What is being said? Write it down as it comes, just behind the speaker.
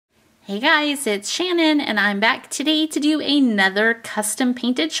Hey guys, it's Shannon and I'm back today to do another custom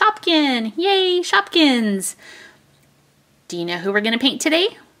painted Shopkin. Yay, Shopkins! Do you know who we're going to paint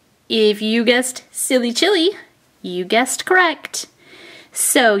today? If you guessed Silly Chili, you guessed correct.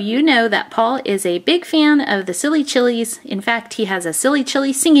 So you know that Paul is a big fan of the Silly Chilies. In fact, he has a Silly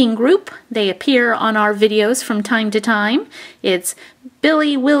Chili singing group. They appear on our videos from time to time. It's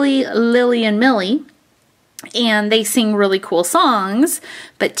Billy, Willie, Lily, and Millie. And they sing really cool songs,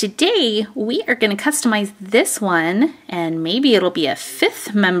 but today we are going to customize this one, and maybe it'll be a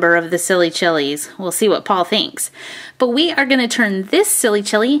fifth member of the Silly Chilies. We'll see what Paul thinks. But we are going to turn this Silly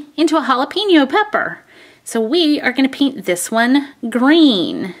Chili into a jalapeno pepper. So we are going to paint this one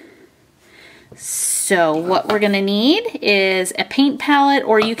green. So what we're going to need is a paint palette,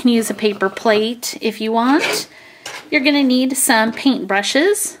 or you can use a paper plate if you want. You're going to need some paint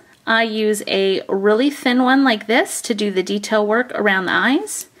brushes. I use a really thin one like this to do the detail work around the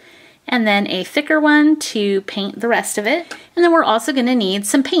eyes, and then a thicker one to paint the rest of it. And then we're also going to need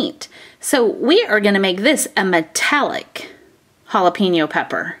some paint. So we are going to make this a metallic jalapeno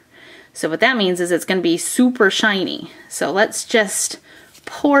pepper. So what that means is it's going to be super shiny. So let's just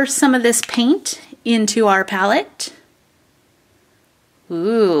pour some of this paint into our palette.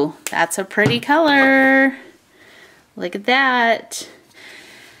 Ooh, that's a pretty color. Look at that.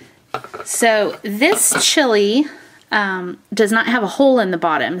 So this chili does not have a hole in the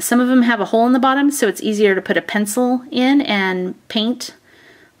bottom. Some of them have a hole in the bottom, so it's easier to put a pencil in and paint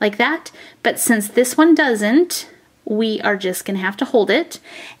like that. But since this one doesn't, we are just going to have to hold it.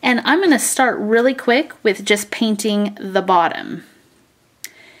 And I'm going to start really quick with just painting the bottom.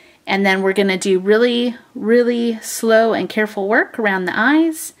 And then we're going to do really, really slow and careful work around the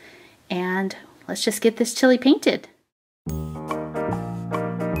eyes. And let's just get this chili painted.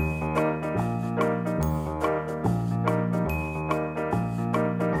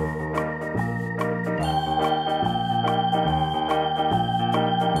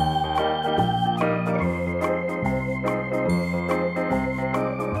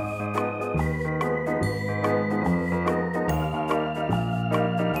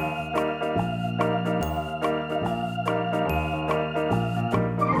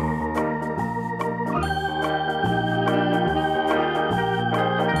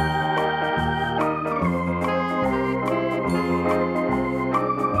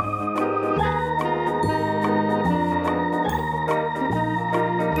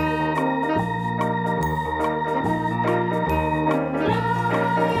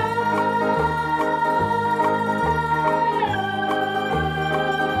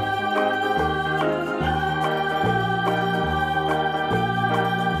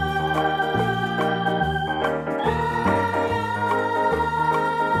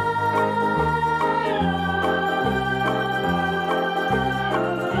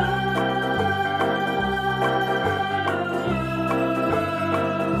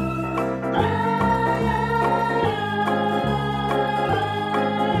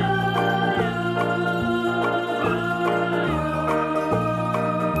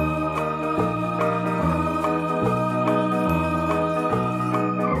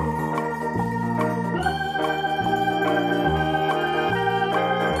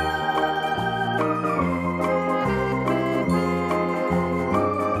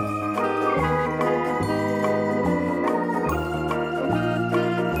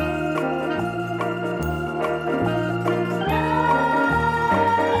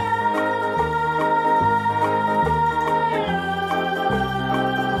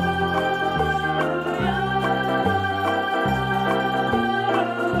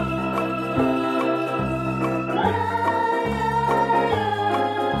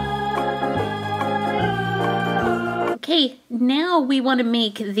 Okay, now we want to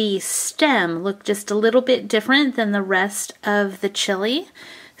make the stem look just a little bit different than the rest of the chili.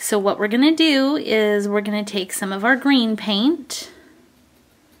 So what we're going to do is we're going to take some of our green paint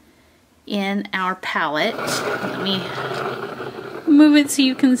in our palette. Let me move it so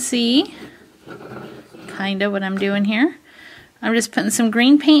you can see kind of what I'm doing here. I'm just putting some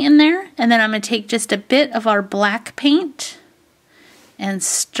green paint in there, and then I'm going to take just a bit of our black paint and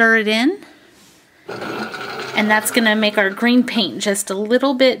stir it in. And that's going to make our green paint just a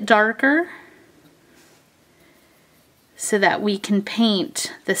little bit darker so that we can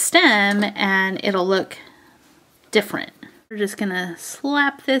paint the stem and it'll look different. We're just going to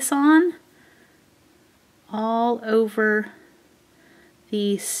slap this on all over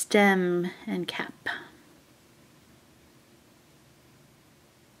the stem and cap.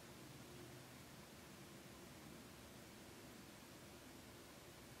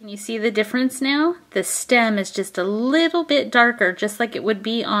 Can you see the difference now? The stem is just a little bit darker, just like it would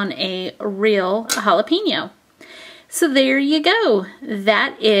be on a real jalapeno. So there you go.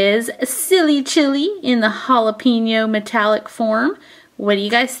 That is Silly Chili in the jalapeno metallic form. What do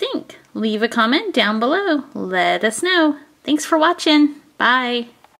you guys think? Leave a comment down below. Let us know. Thanks for watching. Bye.